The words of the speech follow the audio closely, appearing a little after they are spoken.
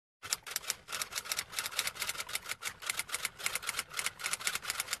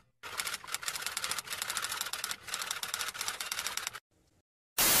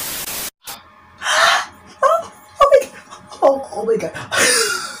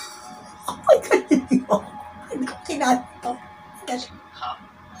Hindi ko kinato.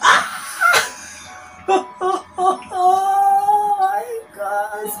 Oh my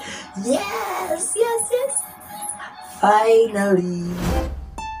gosh. Yes. Finally.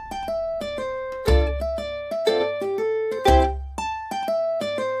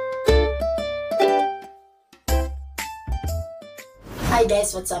 Hi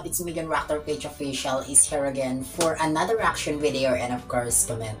guys, what's up? It's Megan Raptor Page Official is here again for another reaction video and of course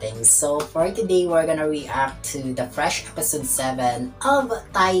commenting. So for today, we're gonna react to the fresh episode 7 of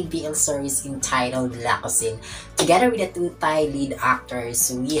Thai BL series entitled La Cuisine. Together with the two Thai lead actors,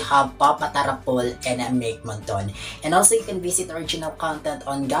 we have Papa Tarapol and Make Monton. And also you can visit original content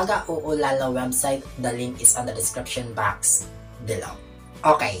on Gaga Oolala website. The link is on the description box below.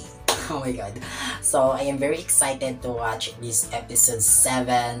 Okay. Oh my god. So, I am very excited to watch this episode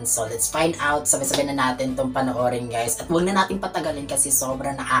 7. So, let's find out. Sabay-sabay na natin itong panoorin, guys. At huwag na natin patagalin kasi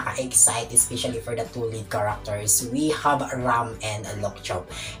sobrang nakaka-excite, especially for the two lead characters. We have Ram and Lokchop.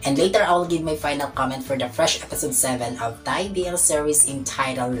 And later, I will give my final comment for the fresh episode 7 of Thai BL series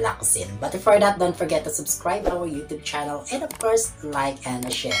entitled La Cuisine. But before that, don't forget to subscribe to our YouTube channel and of course, like and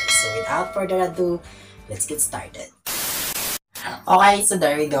share. So, without further ado, let's get started. Okay, so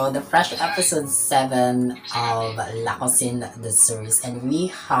there we go, the fresh episode 7 of La Cuisine, the series, and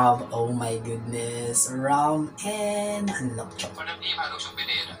we have, oh my goodness, Ram and Lokchop.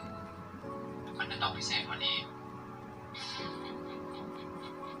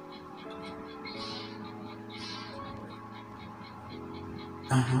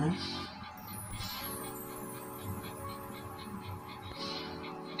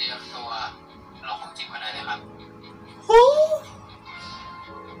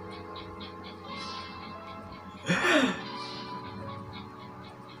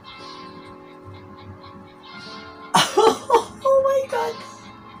 Oh my god.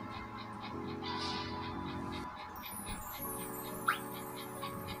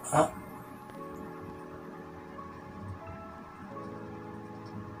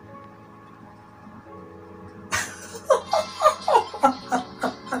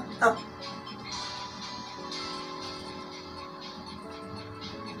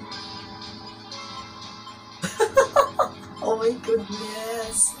 Oh my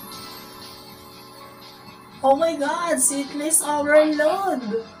goodness. Oh my god, sweetness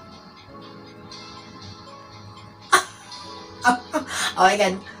overload. Oh my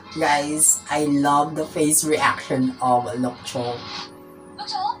god, guys, I love the face reaction of Lokchop.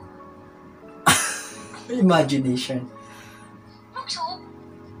 Imagination. ลูกชุบ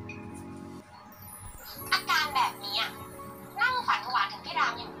อาการแบบนี้นั่งฝันหวานถึงพี่รา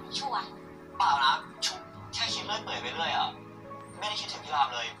มอย่างนี้ชัวร์เปล่านะชุบแค่คิดเรื่อยเปื่อยไปเรื่อยไม่ได้คิดถึงพี่ราม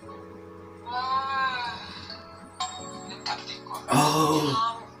เลยกลับดีกว่า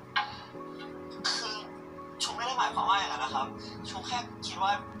คือชุบไม่ได้หมายความว่าอย่างนั้นนะครับชุบแค่คิดว่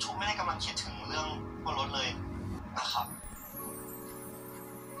าชุบไม่ได้กำลังคิดถึงเรื่องบนรถเลยนะครับ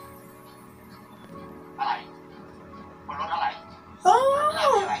อะไรบนรถอะไร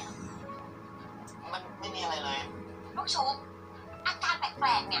มันไม่มีอะไรเลยลูกชุบอาการแปล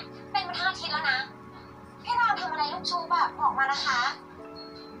กๆเนี่ยเป็นมาทั้งอาทิตย์แล้วนะพี่รามทำอะไรลูกชุบบอกมานะคะ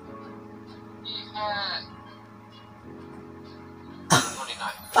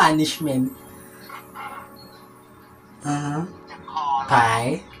Punishment. ไป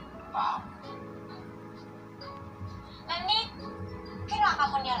แล้วนี่พี่รามมา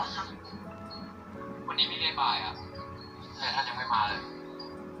คนเดียวเหรอคะวันนี้ไม่เรียนบ่ายแต่ท่านยังไม่มาเลย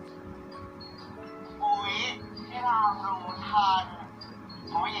อุ๊ยพี่รามรู้ทันเ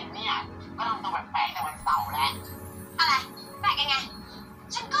พราะอย่างนี้ก็ทำตัวแปลกๆแต่วันเสาร์แหละอะไรแปลกยังไง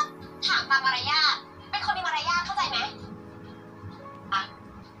ฉันก็ถามตามมารยาทเป็นคนมีมารยาทเข้าใจไหม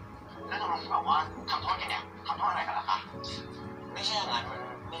แล้วตกลงที่บอกว่าทำโทษกันเนี่ยทำโทษอะไรกันล่ะคะไม่ใช่อย่างนั้นมัน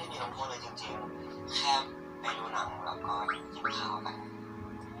ไม่ได้มีลงโทษเลยจริงๆแค่ไปดูหนังแล้วก็กินข้าวกัน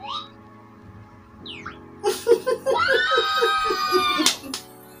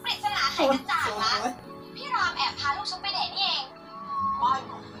ปริศนาไขกระจ่างละพี่รามแอบพาลูกชุบไปเดทนี่เองไม่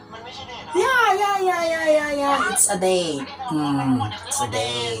มันไม่ใช่เดทนะ Yeah it's a date. It's a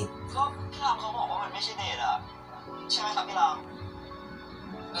date. ก็พี่รามเขาบอกว่ามันไม่ใช่เดทใช่ไหมครับพี่ราม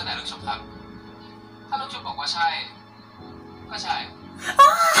แล้วไหนลูกชุบครับถ้าลูกชุบบอกว่าใช่ก็ใช่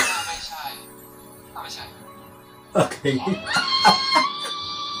ถ้าไม่ใช่ก็ไม่ใช่ Okay.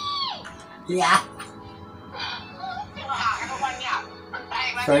 Yeah.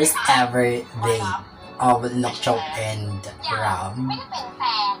 First ever date of Lokchop and Ram. ไม่ได้เป็นแฟ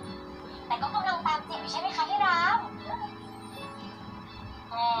นแต่ก็กำลังตามจีบใช่ไหมคะพี่ราม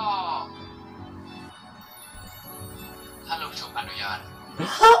ก็ถ้าลูกชุบอนุญาต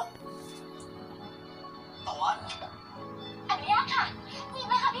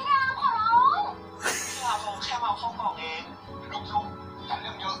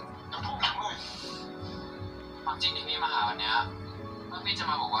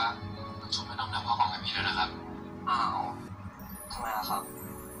กชุบไม่ต้องนำเข้ากล่องแบบนี้แล้วนะครับอ้าวทำไมล่ะครับ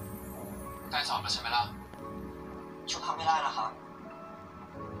ใกล้สอบแล้วใช่ไหมล่ะชุบทำไม่ได้นะครับ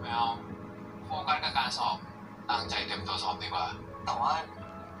ไม่เอาโฟกัสกับการสอบตั้งใจเต็มตัวสอบดีกว่าแต่ว่า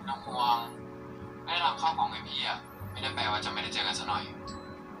น้องห่วงได้รับข้าวกล่องให้พี่อ่ะไม่ได้แปลว่าจะไม่ได้เจอกันซะหน่อย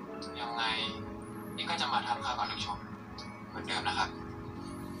ยังไงพี่ก็จะมาทำข้าวกับลูกชุบเหมือนเดิมนะครับ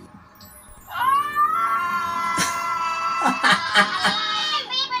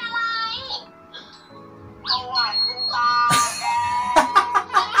พี่เป็นอะไรเอาไหวคุณตาแก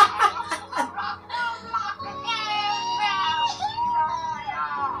รักแกแบบ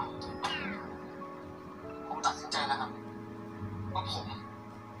ผมตัดสินใจแล้วครับว่าผม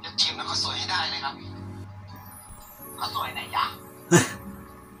จะจีบแล้วก็สวยให้ได้เลยครับเขาสวยไหนยะ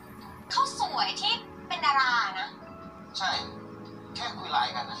เขาสวยที่เป็นดารานะใช่แค่คุยไล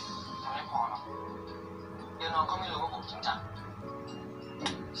น์กันนะยังไม่พอหรอกเดี๋ยวน้องก็ไม่รู้ว่าผมจริงจัง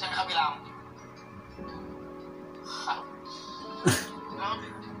ใช่ไหมครับพี่รามครับแล้ว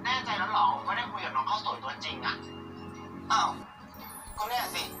แน่ใจแล้วหรอไม่ได้คุยกับน้องข้าวสวยตัวจริงอ่ะอ้าวก็แน่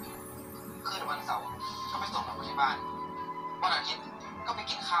สิคืนวันเสาร์ก็ไปส่งน้องที่บ้านวันอาทิตย์ก็ไป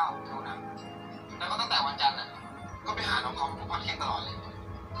กินข้าวเท่านั้นแล้วก็ตั้งแต่วันจันทร์น่ะก็ไปหาน้องเขาทุกวันเที่ยงตลอดเลย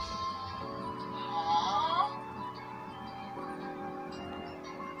อ๋อ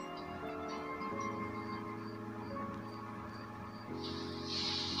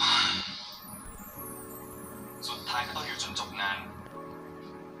สุดท้ายก็ต้องอยู่จนจบงาน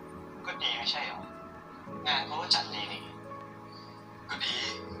ก็ดีไม่ใช่หรองานเขาก็จัดดีนี่ก็ดี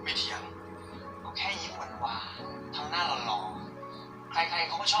ไม่เถียงก็แค่ยิ้มหวานๆทำหน้าหล่อๆใครๆเ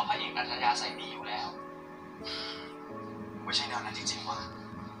ขาก็ชอบพระเอกอัธยาศัยดีอยู่แล้วไม่ใช่แนวนั้นจริงๆว่ะ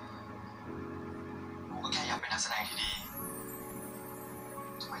กูก็แค่อยากเป็นนักแสดงที่ดี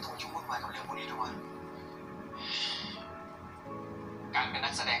ทำไมต้องยุ่งวุ่นวายกับเรื่องพวกนี้ด้วยวะการเป็น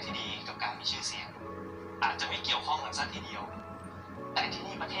นักแสดงที่ดีกับการมีชื่อเสียงอาจจะไม่เกี่ยวข้องกันสักทีเดียวแต่ที่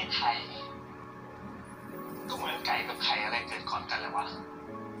นี่ประเทศไทยก็เหมือนไก่กับไข่อะไรเกิดก่อนกันเลยวะ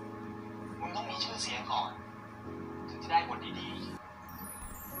มึงต้องมีชื่อเสียงก่อนถึงจะได้บทดี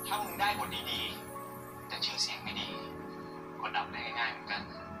ๆถ้ามึงได้บทดีๆแต่ชื่อเสียงไม่ดีก็ดับได้ง่ายๆเหมือนกัน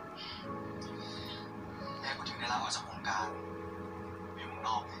แม่กูถึงได้ลาออกจากวงการไปอยู่เมืองน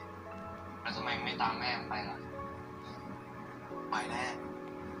อกแล้วทำไมไม่ตามแม่ไปล่ะไปแน่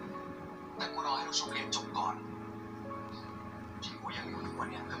แต่กูรอให้ลูกชุบเรียนจบก่อนที่กูยังอยู่ทุกวัน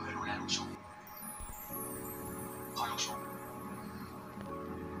นี้เพื่อดูแลลูกชุบเพราะลูกชุบ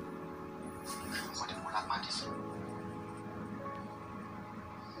คือคนที่กูรักมากที่สุด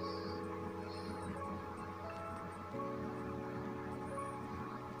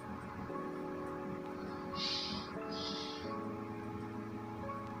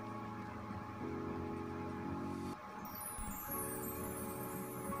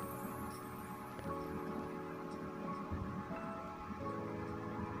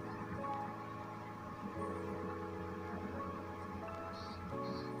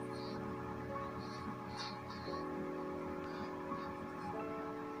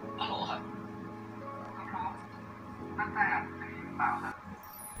ฮัลโหลครับตั้งแต่จะมีเปล่าครับ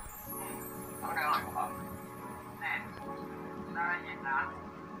ต้องได้หน่อยครับแน่ได้ยินนะ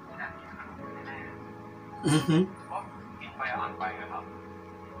แต่มีขนมแน่ว่ากินไปอ่านไปนะครับ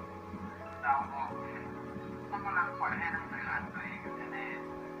เราต้องกำลังปล่อยให้หนังสืออ่านตัวเองกันแน่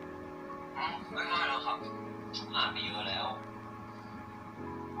ไม่ง่ายแล้วครับชุบอ่านไปเยอะแล้ว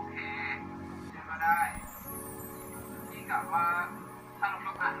โอเคเดี๋ยวก็ได้นี่กลับว่าถ้าเราช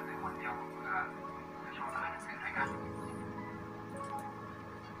อบอ่านหนังสือคนเดียวเพื่อจะชอบอ่านหนังสือด้วยกัน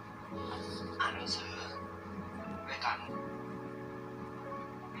อ่านหนังสือด้วยกัน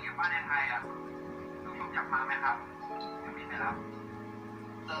นี่อยู่บ้านในไทยอ่ะลูกชุบอยากมาไหมครับจะมีไปรับ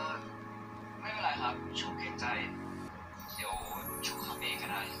ไม่เป็นไรครับชุบเกรงใจเดี๋ยวชุบขับเองก็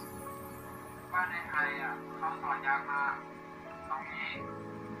ได้บ้านในไทยอ่ะเขาสอนยากมากตรงนี้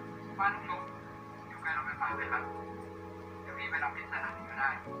บ้านลูกชุบอยู่ใกล้รถไฟฟ้าไหมครับเดี๋ยวพี่ไปรับที่สถานีก็ได้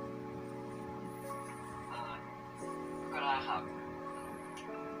ก็ได้ครับ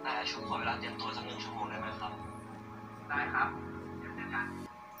แต่ชุบขอเวลาเตรียมตัวสัก1 ชั่วโมงได้ไหมครับได้ครับเดี๋ยวเจอกัน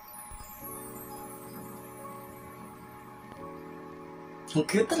Ang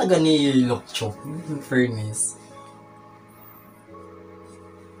cute talaga ni Lokchok, in fairness.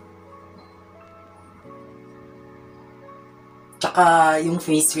 Tsaka yung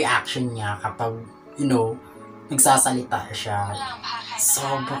face reaction niya kapag, nagsasalita siya,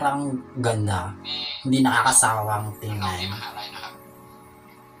 sobrang ganda. Hindi nakakasawang tingnan.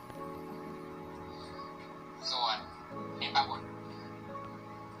 ส่วนนี่ป้าบุญ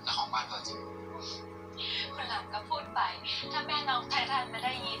เจ้าของบ้านตัวจริง คุณหลังก็พูดไปถ้าแม่น้องไททันไม่ไ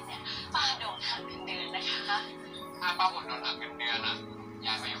ด้ยินเนี่ยป้า ป้าบุตรโดนหักเงินเดือนอ่ะ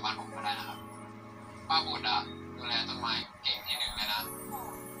ย้ายมาอยู่บ้านผมก็ได้นะครับป้าบุตรอ่ะดูแลต้นไม้เก่งที่หนึ่งเลยนะ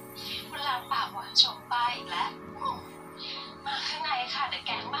คุณลามปากหวานชมป้าอีกแล้วมาข้างในค่ะเดี๋ยวแ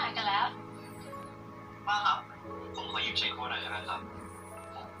ก๊งมากันแล้วป้าครับผมขอหยิบเช็คโค้ดหน่อยได้ไหมครับ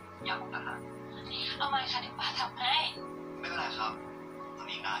ผมอยากผมนะฮะเอามาค่ะเดี๋ยวป้าทำให้ไม่เป็นไรครับทำ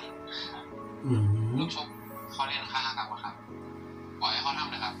เองได้ลูกชุบเขาเรียนค่าหักมาครับปล่อยให้เขาท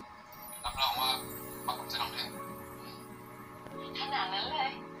ำนะครับรับรองว่าป้าผมจะต้องถึงขนาดนั้นเล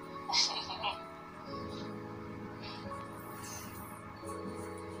ย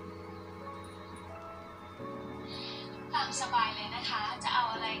ตามสบายเลยนะคะจะเอา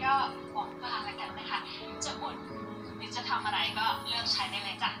อะไรก็บอกป้าละกันนะคะจะอุ่นหรือจะทำอะไรก็เลือกใช้ได้เล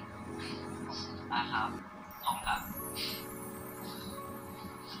ยจ้ะได้ครับขอบคุณครับ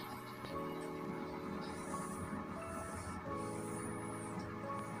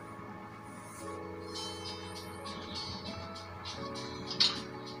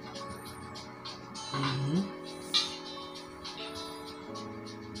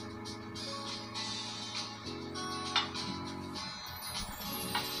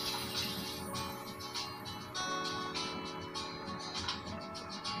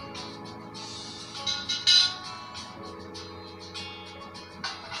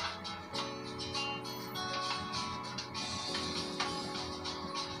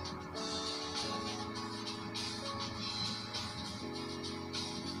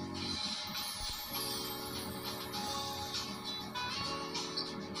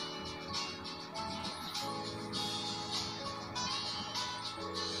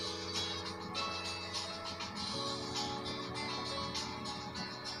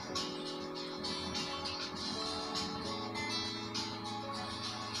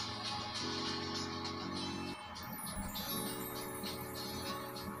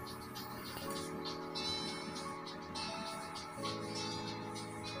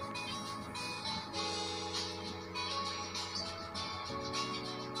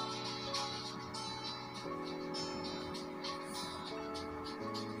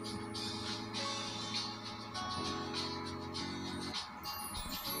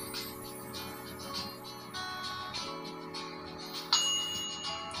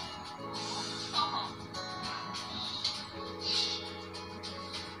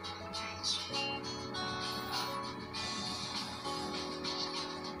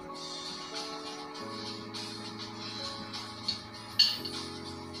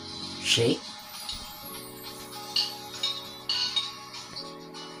Shake.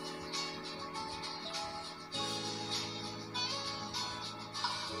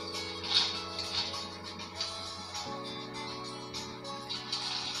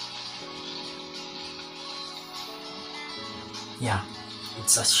 Yeah,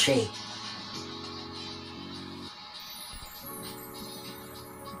 it's a shake.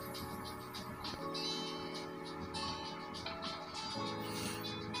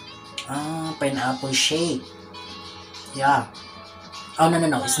 Pineapple shake. Yeah. Oh,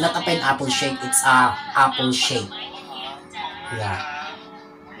 no. It's not a pineapple shake. It's a apple shake. Yeah.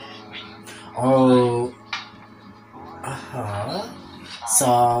 Oh.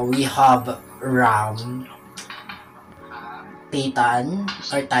 So, we have Ram, Titan,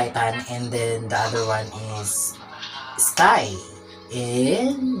 and then the other one is Sky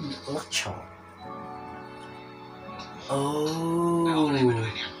and Ocho. Oh.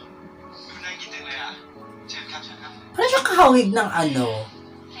 Parang siya kahawig ng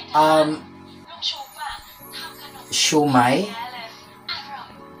shumai.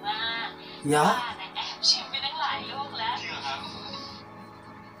 Yeah.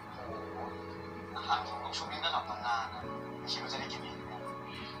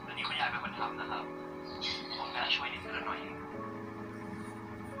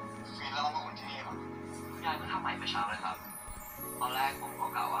 ยายเพิ่งทำใหม่เมื่อเช้าเลยครับตอนแรกผมก็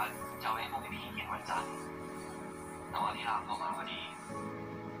กะว่าจะเอาให้พวกพี่ๆกินวันจันทร์แต่ว่าที่ร้านโทรมาพอดี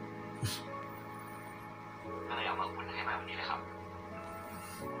ก็เลยเอามาอุ่นให้ใหม่วันนี้เลยครับ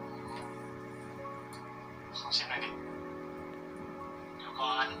ขอชิมหน่อยดิเดี๋ยวก่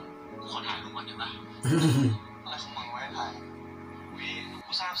อนขอถ่ายรูปก่อนได้ไหมอะไรของมึงไว้ถ่ายอุ้ย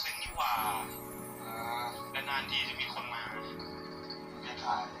กูทราบซึ้งนี่หว่านานๆทีจะมีคนมาไม่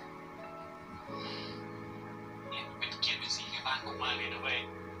ถ่ายเนี่ยเป็นเกียรติเป็นสีในบ้านผมมากเลยนะเว้ย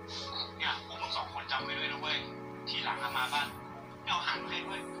เนี่ยพวกมึงสองคนจำไว้ด้วยนะเว้ยทีหลังถ้ามาบ้านไม่เอาอาหารมาให้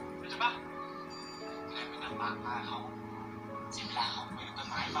ด้วยเข้าใจปะจะได้ไม่ลำบากป้าเขาสิบล้านเขาไม่รู้ต้น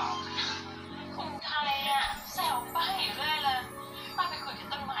ไม้เปล่าคนไทยอ่ะแซวป้าอยู่เรื่อยเลยป้าไปคุยกับ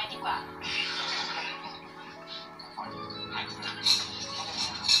ต้นไม้ดีกว่าถ่ายรูปนะ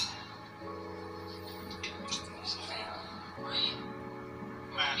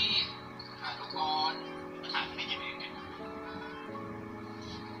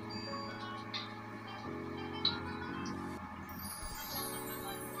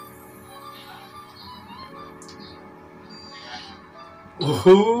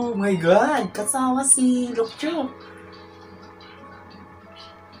Oh my god! Kasama si Lokcho!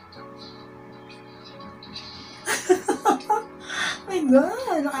 My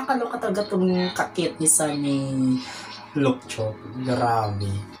god! Nakakaloka talaga itong kakit ni Sunny Lokcho.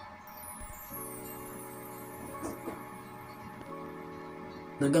 Grabe.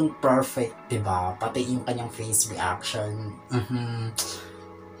 Talagang perfect, diba? Pati yung kanyang face reaction.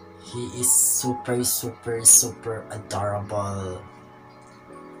 He is super adorable.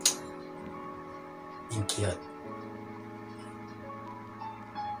 And cute.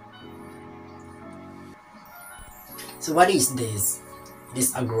 So what is this?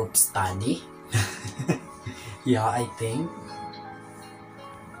 This a group study? Yeah, I think.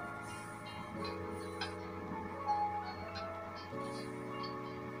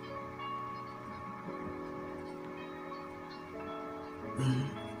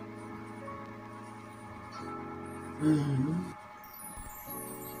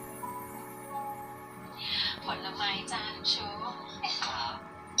ผลไม้จานชู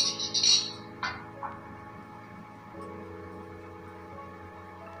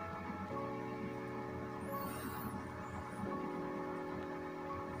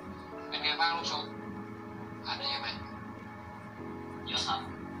เป็นไงบ้างลูกชุบอ่านได้ยังไงเยอะครับ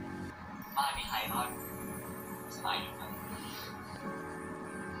บ้านมีใครก็สบายดีครับ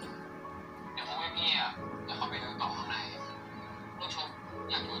เดี๋ยวพวกพี่ๆจะเข้าไปดูต่อข้างในลูกชุบ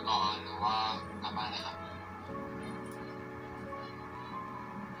อยากดูต่อหรือว่ากลับบ้านเลยครับ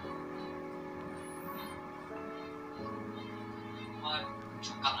ว่า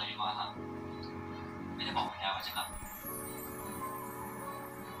ชุบกลับเลยดีกว่าครับไม่ได้บอกคุณยายว่าจะกลับ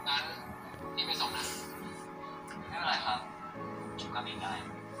งั้นพี่ไปส่งนะไม่เป็นไรครับชุบกลับเองได้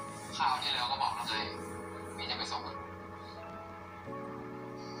ข้าวที่แล้วก็บอกแล้วไงพี่จะไปส่ง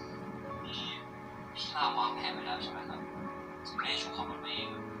พี่ลาวางแผนไว้แล้วใช่ไหมครับจะไม่ได้ชุบขับรถมาเอง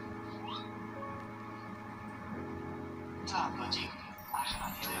ถ้าตัวจริงตายขนา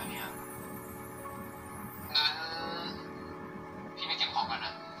ดนี้แล้วเนี่ยงั้นพี่ไปเก็บของกันน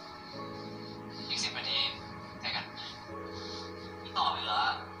ะอีก10 นาทีเจอกันพี่ต่อเลยเหรอ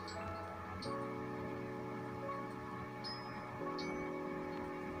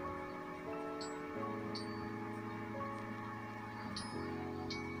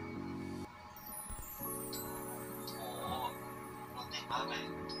โอ้รถติดมากเลย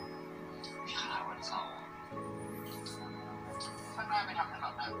นี่ขนาดวันเสาร์ถ้าได้ไปทำถน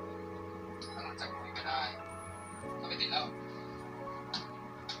นนะถนนจากคุยก็ได้ก็ไม่ติดแล้ว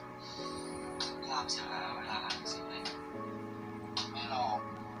ลามช้าเวลาอ่านหนังสือเลยไม่หรอก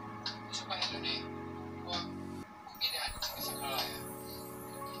ฉันก็เห็นแล้วนี่ว่าพวกพี่ได้อ่านหนังสือสักเท่าไหร่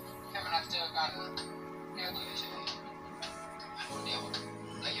แค่มานัดเจอกันแค่ตัวเฉยๆอ่านคนเดียว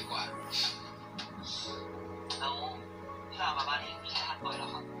ได้เยอะกว่าแล้วพี่ลามาบ้านเองมีใครอ่านบ่อยหรอ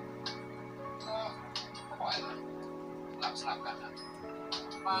ครับก็บ่อยนะสลับกันนะ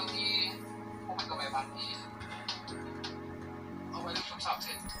บางทีพวกมันก็ไปบ้านพี่เอาไว้ลูกชุบสอบเส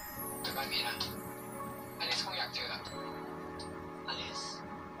ร็จไปบ้านพี่นะอลิสคงอยากเจออลิส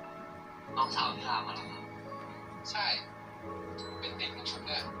น้องสาวพี่ลามาหรอครับใช่เป็นติ่งลูกชุบ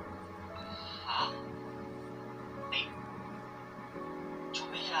ด้วยฮะติ่งชุบ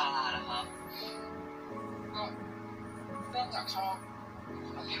ไม่ใช่ดารานะครับก็เริ่มจากชอบ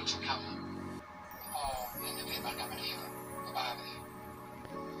ทำที่ลูกชุบทำพอเรียนจะไปบ้านกลับมาที่ก็บ้าไปเลย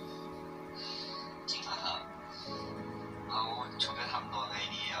จริงเหรอครับเอาชุบจะทำตัวไง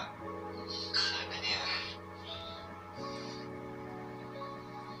ดีอ่ะเขินนะเนี่ย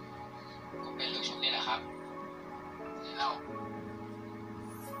ก็เป็นลูกชุบนี่แหละครับแล้ว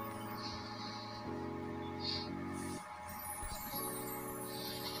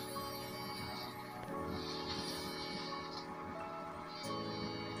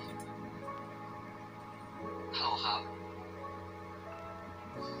ฮัลโหลครับ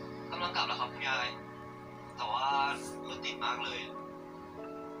กำลังกลับแล้วครับคุณยายแต่ว่ารถติดมากเลย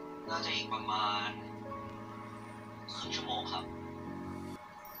น่าจะอีกประมาณครึ่งชั่วโมงครับ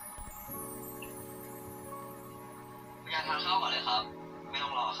คุณยายทานข้าวก่อนเลยครับไม่ต้อ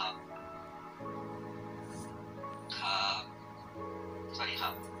งรอครับครับสวัสดีครั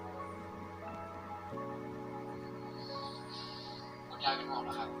บคุณยายเป็นห่วง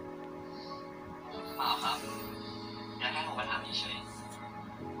นะครับเปล่าครับยายแค่โทรมาถามเฉย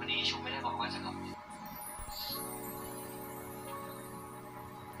ๆวันนี้ชุบไม่ได้บอกว่าจะกลับ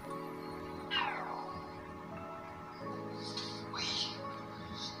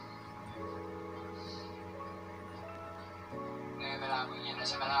เวลามื้อเย็นแล้ว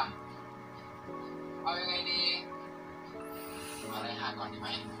ใช่ไหมล่ะเอายังไงดีเอาอะไรทานก่อนดีไหม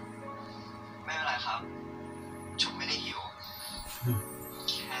ไม่เป็นไรครับชุบไม่ได้หิว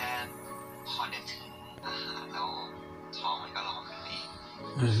พอนึกถึงอาหารแล้วท้องมันก็ร้องขึ้นเอง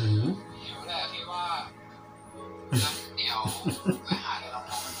หิวแหละพี่ว่าเดี๋ยวไปหาอะไรลอง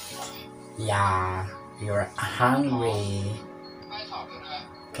มองกันดีกว่าไหม Yeah, you're hungry. ไม่ถอดด้วย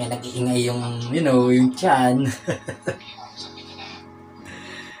Kaya nag-iingay yung, yung tiyan. พี่ของสปินแน่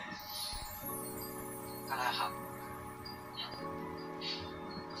ก็ได้ครับ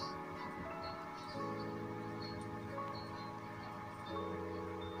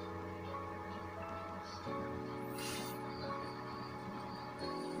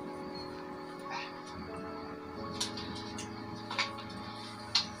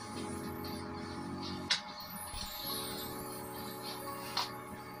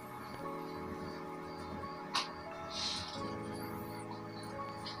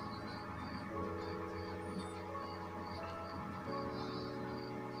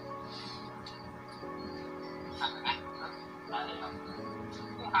สั่งไหมได้เลยครับ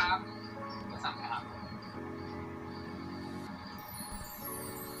ลูกค้าจะสั่งไหมครับ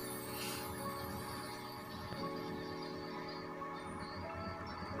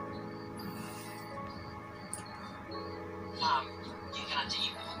ครับกินขนาดจะ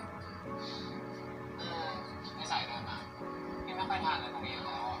อิ่มนะครับไม่ใส่เลยนะพี่ไม่ค่อยทานอะไรพวกนี้อยู่แ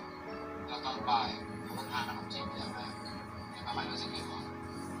ล้วแล้วตอนบ่ายผมทานขนมจีบอย่างแรกพี่ไม่ค่อยรู้สึกหิว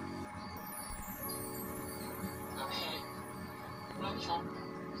แล้วพี่เริ่มชก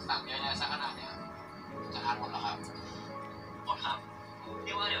สั่งเยอะแยะซะขนาดเนี้ยจะทานหมดแล้วครับหมดครับเ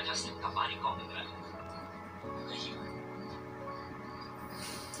รียกว่าเดี๋ยวจะซื้อกลับบ้านอีกกล่องหนึ่งเลยก็หิว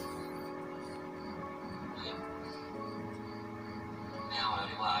ไม่เอาแล้ว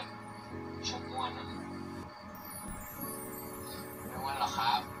ดีกว่าชกม้วนนะไม่อ้วนหรอค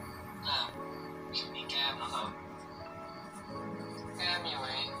รับชุดนี้แก้มนะครับแก้มมีไ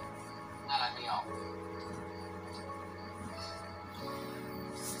ว้น่ารักดีออก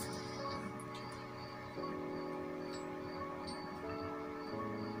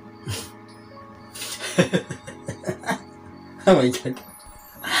Oh my God.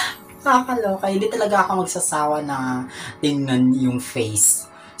 Nakakaloka. Hindi talaga ako magsasawa na tingnan yung face.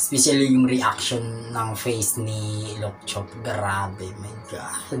 Especially yung reaction ng face ni Lokchop. Grabe, my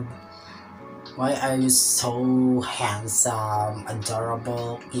God. Why are you so handsome,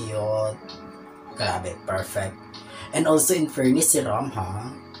 adorable, cute? Grabe, perfect. And also in fairness si Ram,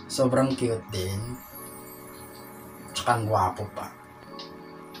 ha? Sobrang cute din. Tsaka ang gwapo pa.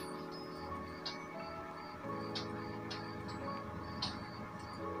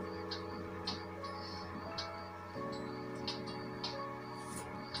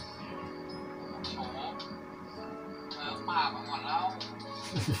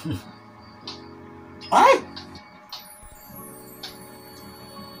 Ay!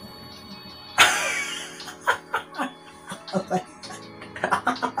 Oh my God.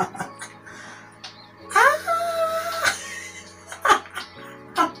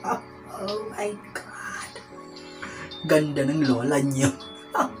 Oh my God. Ganda ng lola niyo.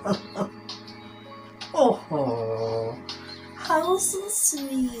 Oh, how so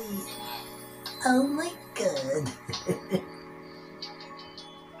sweet. Oh my God.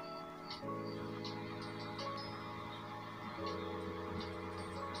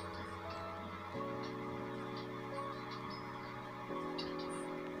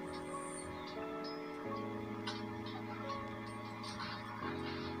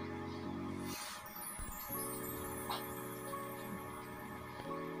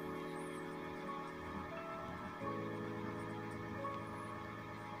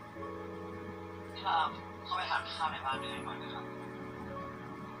เข้าไปทานข้าวในบ้านด้วยก่อนนะครับ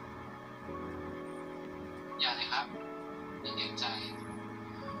อย่าเลยครับไม่เกรงใจ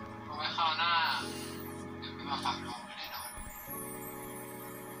เพราะไว้ข้าวหน้าเดี๋ยวพี่มาฝากน้องด้วยแน่นอน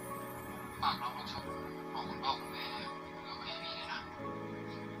ฝากน้องผู้ชมบอกคุณพ่อคุณแม่เพื่อไว้ให้พี่ด้วยนะ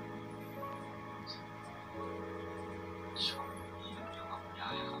ช่วงนี้อยู่กับคุณยา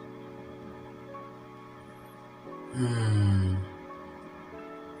ยครับ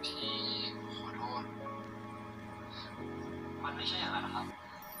พี่ขอโทษมันไม่ใช่อย่างนั้นนะครับ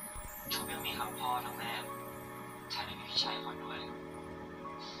ชุบยังมีทั้งพ่อทั้งแม่แถมยังมีพี่ชายคนด้วย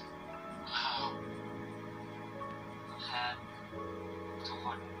แค่ทุกค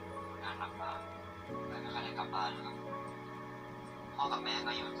นงานหนักมากเลยไม่ค่อยได้กลับบ้านครับพ่อกับแม่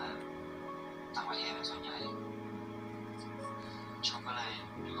ก็อยู่แต่ต่างประเทศเป็นส่วนใหญ่ชุบก็เลย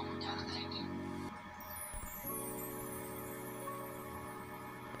อยู่กับคุณยายตั้งแต่เด็ก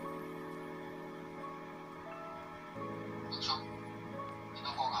ชมไม่ต้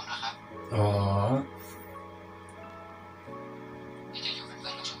องกลัวเหงานะครับพี่จะอยู่เป็นเพื่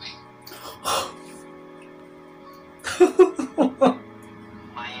อนกับชมเอง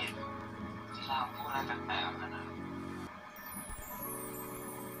ไม่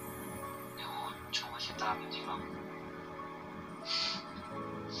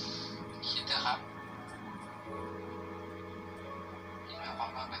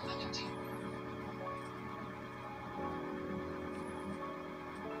ว่าแบบนั้นจริงๆ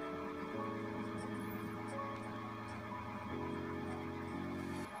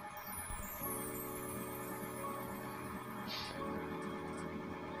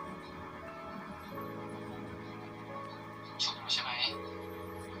ชุบใช่ไหม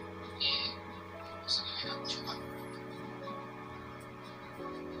นี่รู้สึกยังไงกับชุบ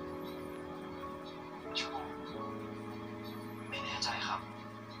ชุบไม่แน่ใจครับ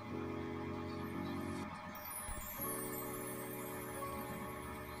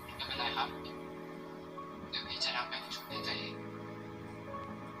ไม่เป็นไรครับเดี๋ยวพี่จะทำให้ชุบแน่ใจเอง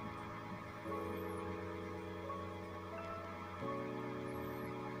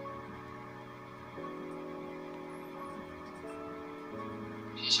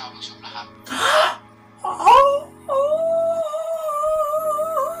พี่ชอบลูกชุบนะครับ Oh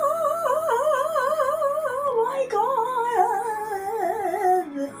my god!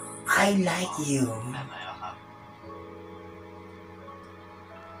 I like you. แบบไหนล่ะครับ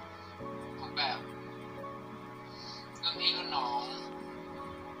ทุกแบบรุ่นพี่รุ่นน้อง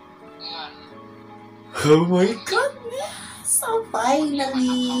เพื่อน Oh my goodness! So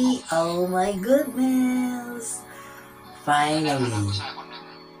finally! Oh my goodness! ผู้ Finally! ชายคนหนึ่ง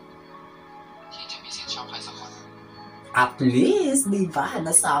ที่จะมีสิทธิ์ชอบใครสักคน At least, di ba?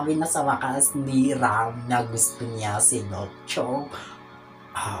 Nasabi na sa wakas ni Ram na gusto niya si Nocho.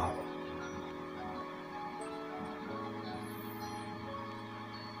 Oh.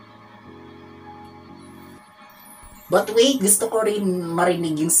 But wait, gusto ko rin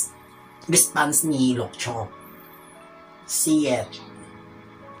marinig yung response ni Lokcho. See it.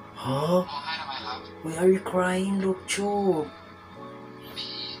 ร้ Huh? องไห้ทำไมครับ Why are you crying, Lokcho?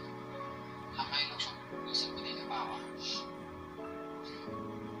 พี่ทำให้ลูกชมรู้สึกไม่ดีหรือเปล่า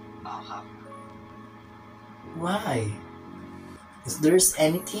เปล่าครับ Why? Is there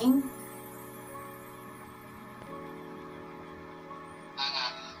anything? ถ้างั้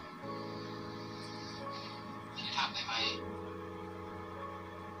นพี่ถามได้ไหม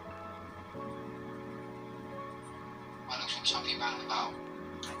ว่าลูกชมชอบพี่บ้างหรือเปล่า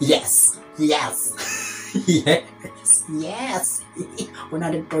Yes! Yes! Yes! Yes!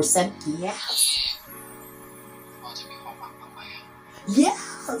 100% yes! พอจะมีความหวังบ้างไหม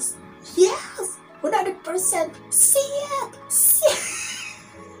Yes! Yes! 100% see it! See it!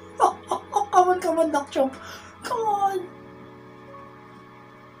 Oh, oh, oh, come on, Doc Chop. Come on!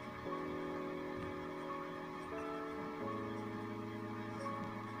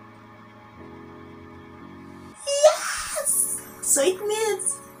 Yes! So it means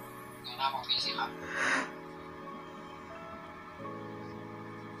เงยหน้าบอกพี่สิครับ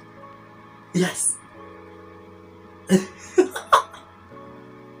yes!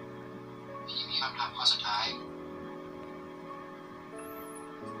 พี่มีคำถามข้อสุดท้าย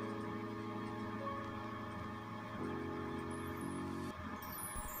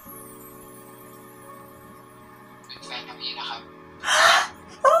เป็นแฟนกับพี่นะครับ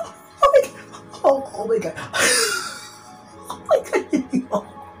Oh my god! Oh my god! Oh my god!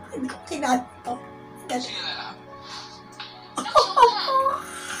 Hindi ko kinanto. ชื่ออะไรล่ะครับ ลูกชุบค่ะ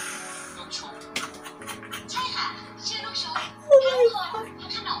ลูกชุบ ใช่ค่ะ ชื่อลูกชุบ Oh ทั้ง my คน god! ทั้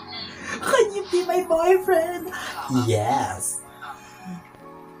งขนมเลย Can you be my boyfriend? ไม่เหรอครับ Yes!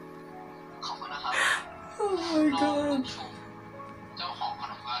 ขอบคุณนะครับ Oh my น้องลู god! กชุบเจ้าของข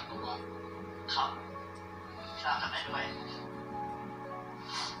นมบ้านรู้ว่าครับทราบทำได้ด้วย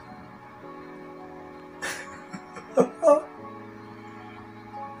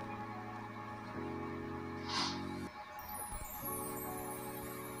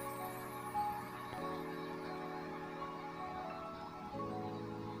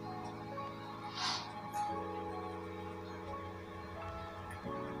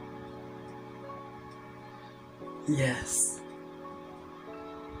Yes.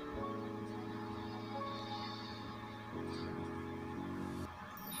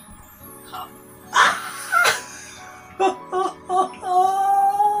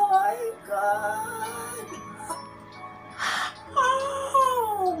 Oh my god.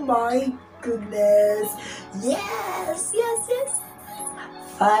 Oh my goodness. Yes, yes, yes.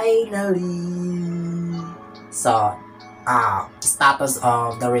 Finally. So, status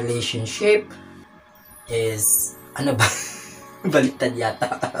of the relationship is ano ba? Baliktad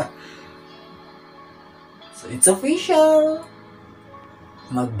yata. So, it's official.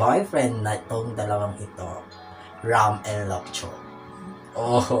 Mag-boyfriend na itong dalawang ito. Ram and Lokcho.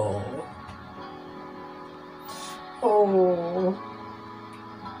 Oh. Oh.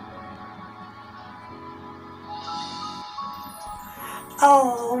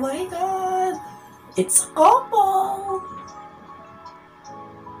 Oh my god. It's a couple.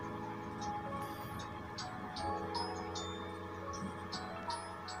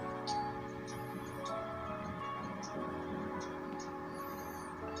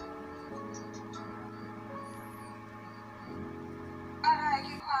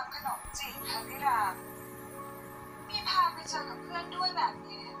 ความขนมจีบค่ะพี่รามมีพาไปเจอกับเพื่อนด้วยแบบ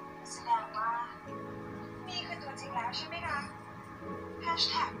นี้แสดงว่านี่คือตัวจริงแล้วใช่ไหมคะแฮช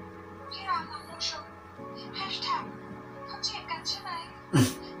แท็กพี่รามน้องลูกชุบแฮชแท็กเขาจีบกันใช่ไหม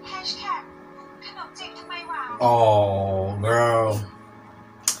แฮชแท็กขนมจีบทำไมหวาน Oh girl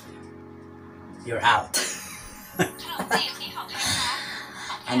you're out ขนมจีบนี่ของใครคะ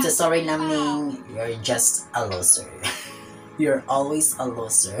I'm so sorry Naming you're just a loser you're always a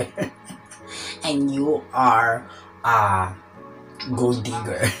loser and you are a gold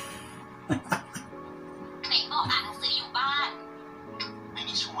digger ไหนบอกอ่านหนังสืออยู่บ้าน ไม่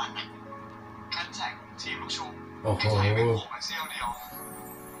มีชวนนะแฮชแท็กทีมลูกชุบ โอ้โห ใครไม่ผมมันเซี่ยวเดียว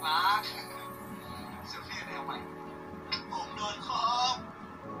รักเซลฟี่เดียวไหมผมโดนคอบ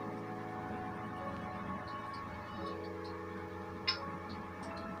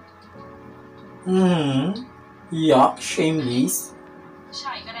Yuck shameless ใ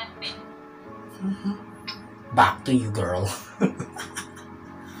ช่ก็ได้เป็น back to you girl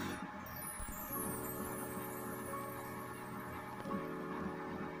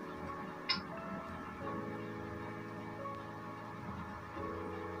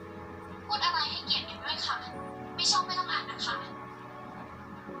พูดอะไรให้เกียรติกันด้วยค่ะ ไม่ชอบไม่ต้องอ่านนะคะ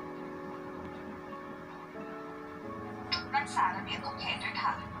รักษาระเบียบของเพจด้วยค่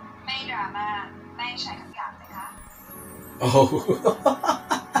ะ ไม่ดราม่าไม่ใช้คำหยาบเลยค่ะ Oh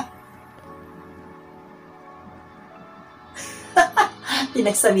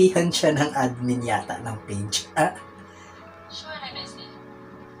pinagsabihan siya ng admin yata ng page ช่วยอะไรหน่อยสิ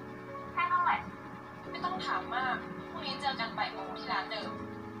แค่นั้นแหละไม่ต้องถามมากพรุ่งนี้เจอกันบ่ายโมงที่ร้านเดิม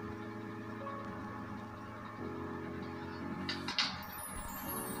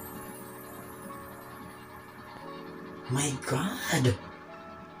My God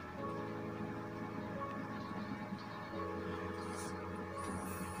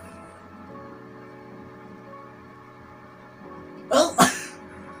oh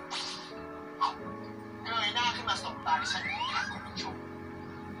เงยหน้าขึ้นมาสบตาดิฉันหาคุณลูกชุบ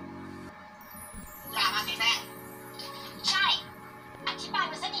อย่ามาสิแม่ ใช่ อธิบาย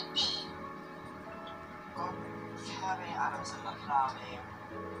มาซะดี ก็แค่ไปอ่านหนังสือกับพี่รามเอง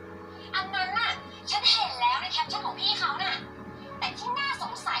ๆอันนั้นน่ะ ฉันเห็นแล้วในแคปชั่นของพี่เขาน่ะ แต่ที่น่าส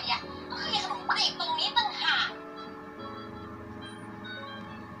งสัยอ่ะก็คือขนมจีบตรงนี้ต่างหาก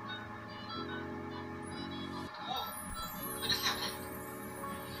โอ้ไม่ได้แค่เลย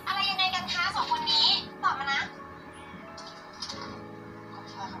อะไรยังไงกันคะสองคนนี้ตอบมานะ ก็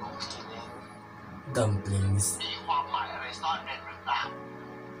แค่ขนมจีบเอง dumplings มีความหมายอะไรซ่อนเร้นหรือเปล่า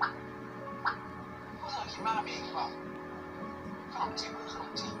พวกเธอคิดมากเองหรือเปล่าขนมจีบคือขนม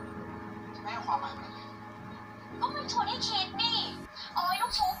จีบจะไม่ให้ความหมายมันเลย ก็มันชวนให้คิดนี่โอ้ยลู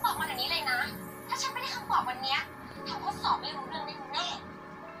กชุบตอบมาเดี๋ยวนี้เลยนะ ถ้าฉันไม่ได้คำตอบวันเนี้ยทำข้อสอบไม่รู้เรื่องแน่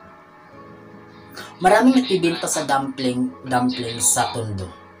maraming nagbibenta sa dumplings sa Tondo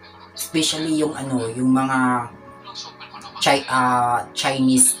especially yung yung mga ลูกชุบเป็นคนออกมา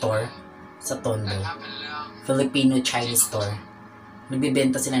Chinese store sa แต่ Tondo ถ้าเป็นเรื่อง Filipino Chinese store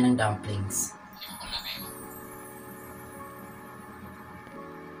nagbibenta sila ng dumplings ที่คนเลือกเอง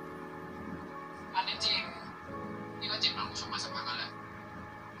อันนี้จริงนี่ก็จีบน้องลูกชุบมาสักพักแล้วแหละ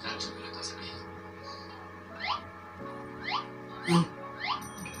แต่ลูกชุบเป็นเรื่องตัวสนิท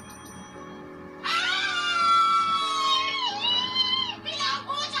พี่เรา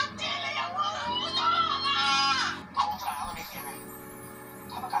พูดชัดเจนเลยนะว่าเราชอบอ่ะ เขาสถานะตอนนี้คือยังไง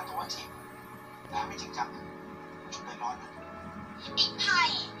ถ้าประกาศตัวว่าจีบแล้วไม่จริงจังชุบเดือดร้อนนะ อีกไผ่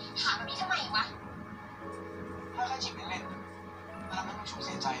ถามแบบนี้ทำไมวะ ถ้าแค่จีบเล่นๆแล้วทำให้ลูกชุบเ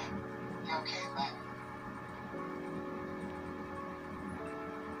สียใจอ่ะแค่โอเคไหม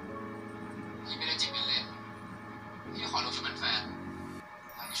พี่ไม่ได้จีบเล่นๆพี่ขอลูกชุบเป็นแฟน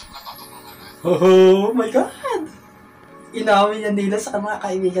แล้วลูกชุบก็ตอบตกลงกันเลย oh my God inamin niya nila sa mga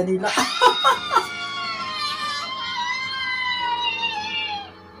kaibigan nila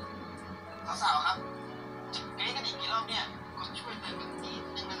สาวๆครับเกรดกันอีกกี่รอบเนี่ยก็ช่วยเตือนกันนิด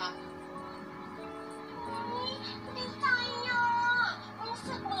นึงนะครับ ดีใจอ่ะรู้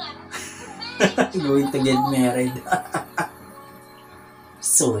สึกเหมือนคุณแม่ going to get married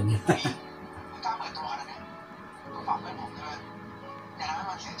soon ไม่กล้าเปิดตัวขนาดนี้ก็ฝากเพื่อนผมด้วยอย่าทำให้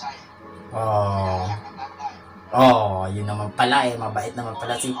มันเสียใจไม่อยาก oh ให้แข่งกันได้ไม่ได้ oh yun naman pala mabait naman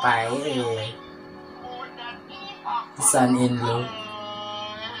pala si Pai son-in-law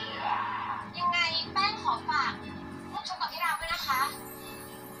ยังไงแป้งขอฝากลูกชุบกับพี่รามด้วยนะคะ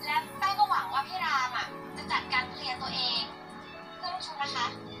และแป้งก็หวังว่าพี่รามอ่ะจะจัดการเคลียร์ตัวเองเพื่อลูกชุบนะคะ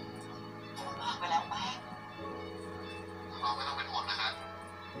ผมเลิกไปแล้วแป้งเราไม่ต้องเป็นห่วงนะครับ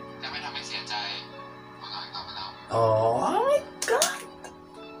จะไม่ทำให้เสียใจเพราะเราต่อไปแล้ว oh my God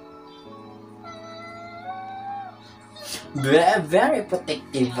very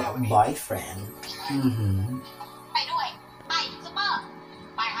protective boyfriend. ไปด้วยไปซูเปอร์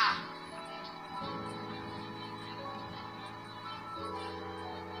ไปค่ะ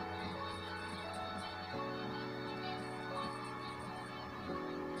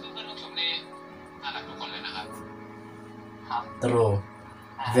เพื่อนลูกชุบนี้น่ารักทุกคนเลยนะครับ True.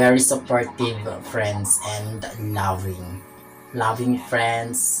 Very supportive friends and loving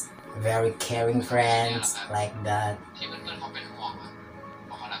friends, very caring friends like that. ที่เพื่อนๆเขาเป็นห่วงอะ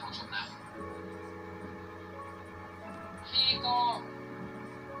บอกเขารักลูกชุบนะพี่ก็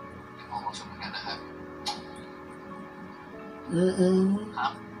เป็นห่วงลูกชุบเหมือนกันนะครับครั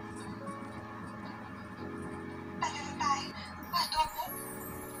บ ตายเปิดตัวปุ๊บ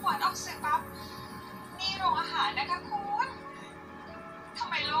หวานออกสื่อปั๊บนี่โรงอาหารนะคะคุณทำ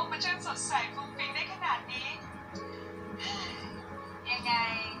ไมโลกมันช่างสดใสฟุ้งฟิ้งได้ขนาดนี้ยังไง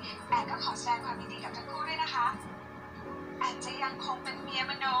แอนก็ขอแสดงความยินดีกับทั้งคู่ด้วยนะคะแอนจะยังคงเป็นเมีย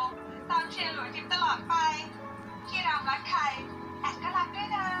มโนตามเชียร์หลุยทิพย์ตลอดไปที่รามรักใครแอนก็รักด้วย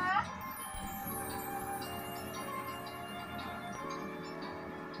นะ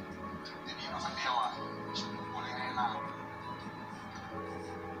ทีนี้เราคนเดียวอ่ะชุบพูดยังไงล่ะ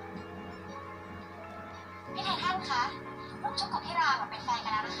พี่ไททันคะลูกชุบกับพี่รามเป็นแฟนกั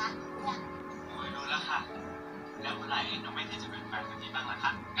นแล้วนะคะเนี่ย โอ้ยรู้แล้วค่ะแล้วเมื่อไหร่น้องไม่เคยจะเป็นแฟนกับพี่บ้างล่ะค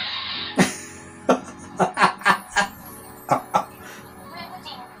ะ ไม่พูดจ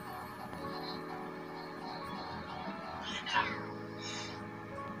ริง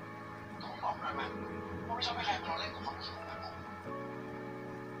ต้องบอกหน่อยไหมว่าไม่ชอบให้ใครมาเล่นกับความรู้สึกแบบผ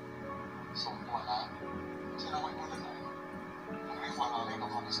มสมควรแล้วที่เราไม่พูดเรื่องไหนผมไม่ควรเราเล่นกับ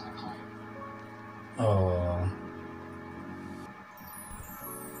ความรู้สึกของใคร Oh.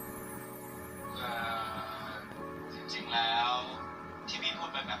 จริงๆแล้วที่พี่พูด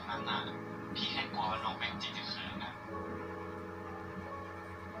ไปแบบนั้นน่ะพี่แค่กลัวว่าน้องแบงค์จีจะเขินนะ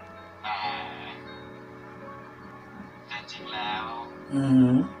แต่จริงแล้ว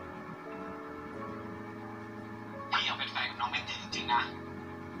พี่อยากเป็นแฟนกับน้องแบงค์จีจริงๆนะ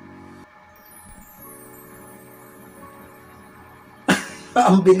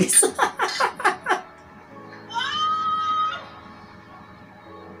Ang bilis.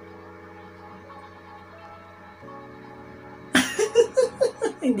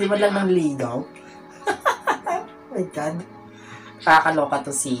 Hindi man lang ng ligaw. Oh my God. Kakaloka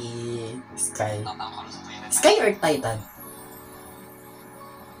to si Sky. Sky or Titan?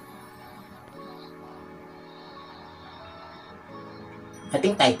 I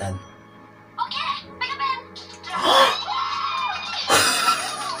think Titan. โอเคไปกันเป็น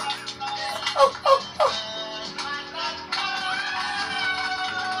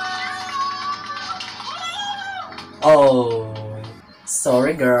Oh,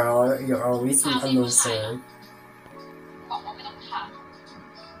 sorry girl, you're always a loser. บอกว่าไม่ต้องถาม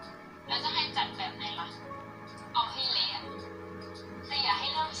แล้วจะให้จัดแบบไหนล่ะเอาให้เละแต่อย่าให้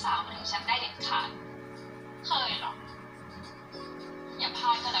เรื่องสาวมาถึงฉันได้เด็ดขาดเคยหรออย่าพลา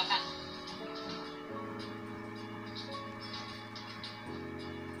ดก็แล้วกัน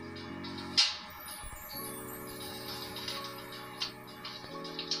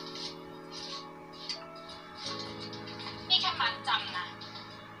นี่แค่มัดจำนะ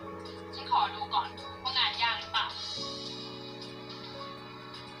ฉันขอดูก่อนว่างานยากหรือเปล่า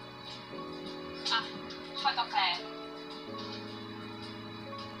อ่ะถ้วยกาแฟ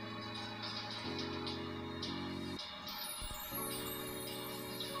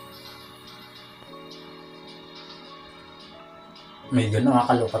Medyo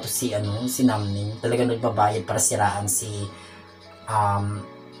nakakaloka to si si Namning. Talaga nagbabayad para siraan si um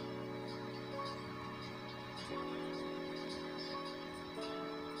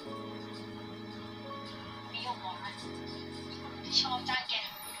นิยมมองนะที่ชอบจ้างแกท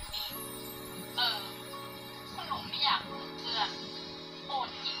ำนู่นนี่คุณหนุ่มไม่อยากรู้เพื่อนโอน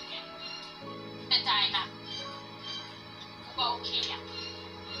ยิงแกแต่ใจนะกูก็โอเคอ่ะ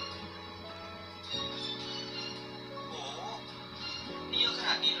โอ้นี่เยอะขน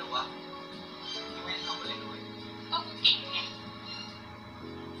าดนี้เลยวะยังไม่ได้ทำอะไรเลย ก็กูเก่งไง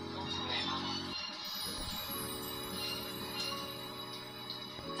ต้องทำไงบ้างวะ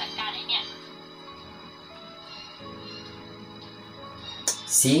จัดการไอ้เนี่ย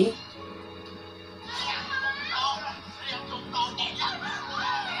see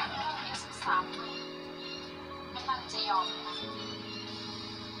มันมันจะยอมนะ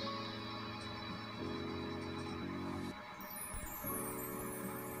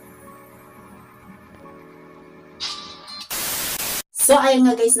ส So ayun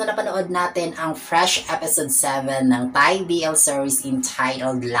nga guys, na napanood natin ang fresh episode 7 ng Thai BL series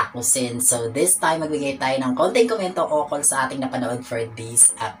entitled La Cuisine. So this time magbigay tayo ng konting komento ukol sa ating napanood for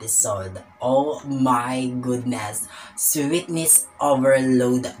this episode. Oh my goodness, sweetness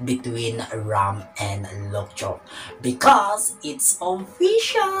overload between Ram and Lokchok. Because it's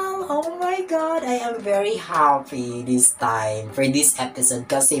official! Oh my god, I am very happy this time for this episode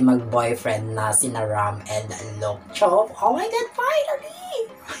kasi mag-boyfriend na sina Ram and Lokchok. Oh my god, finally!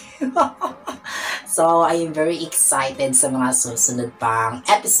 So, I am very excited sa mga susunod pang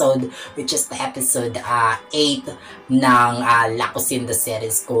episode, which is the episode 8 ng La Cuisine the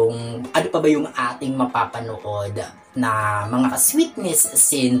series, kung ano pa ba yung ating mapapanood na mga sweetness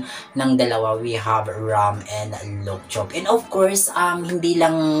scene ng dalawa. We have Ram and Lokchok. And of course, hindi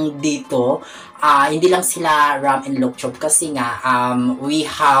lang dito, hindi lang sila Ram and Lokchok kasi nga, we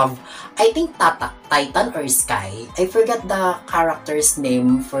have, I think, Titan or Sky. I forgot the character's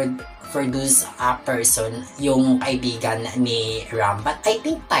name for those person, yung kaibigan ni Ram. But I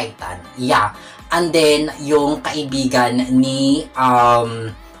think Titan. Yeah. And then, yung kaibigan ni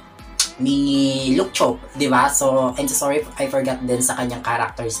Lokchok, di ba? So, I'm so sorry if I forgot din sa kanyang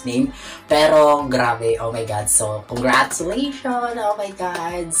character's name. Pero, grabe. Oh my God. So, congratulations! Oh my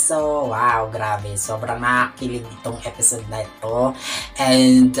God! So, wow. Grabe. Sobrang nakakilig itong episode na ito.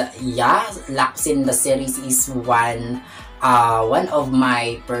 And, yeah, La Cuisine the series is one of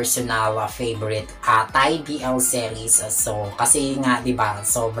my personal favorite Thai BL series. So, kasi nga, di ba,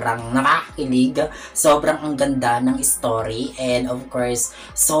 sobrang nakakakilig, sobrang ang ganda ng story, and of course,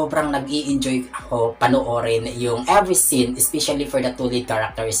 sobrang nag-i-enjoy ako panoorin yung every scene, especially for the two lead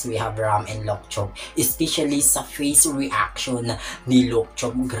characters. We have Ram and Lokchok, especially sa face reaction ni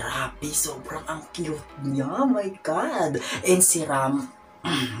Lokchok. Grabe, sobrang ang cute niya, my God! And si Ram,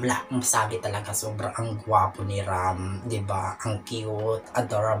 wala akong masabi talaga, sobrang ang gwapo ni Ram, diba? Ang cute,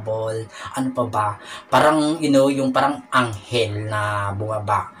 adorable, ano pa ba? Parang, you know, yung parang anghel na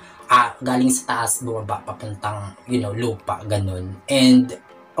bumaba, galing sa taas, bumaba, papuntang, you know, lupa, ganun. And,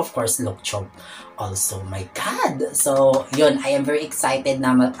 of course, Lokchok also, my God! So, yun, I am very excited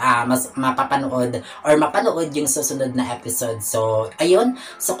na mas mapapanood or mapanood yung susunod na episode. So, ayun.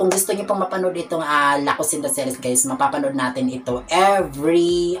 So, kung gusto niyo pong mapanood itong La Cuisine the series, guys, mapapanood natin ito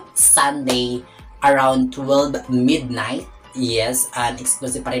every Sunday around 12 midnight. Yes, and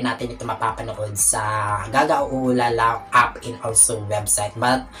exclusive pa rin natin ito mapapanood sa Gagaulala app and also website.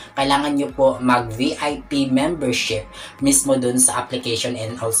 But kailangan nyo po mag-VIP membership mismo dun sa application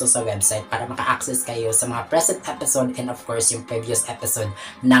and also sa website para maka-access kayo sa mga present episode and of course yung previous episode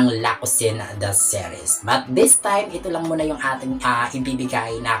ng La Cuisine the series. But this time, ito lang muna yung ating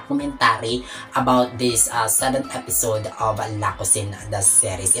ibibigay na commentary about this 7th episode of La Cuisine the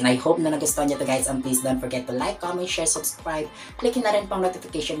series. And I hope na nagustuhan nyo ito, guys, and please don't forget to like, comment, share, subscribe. Click na rin pang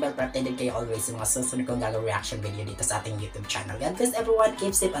notification bell para updated kayo always sa mga susunod kong gagawin reaction video dito sa ating YouTube channel. God bless everyone,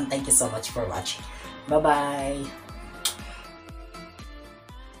 keep safe, and thank you so much for watching. Bye-bye!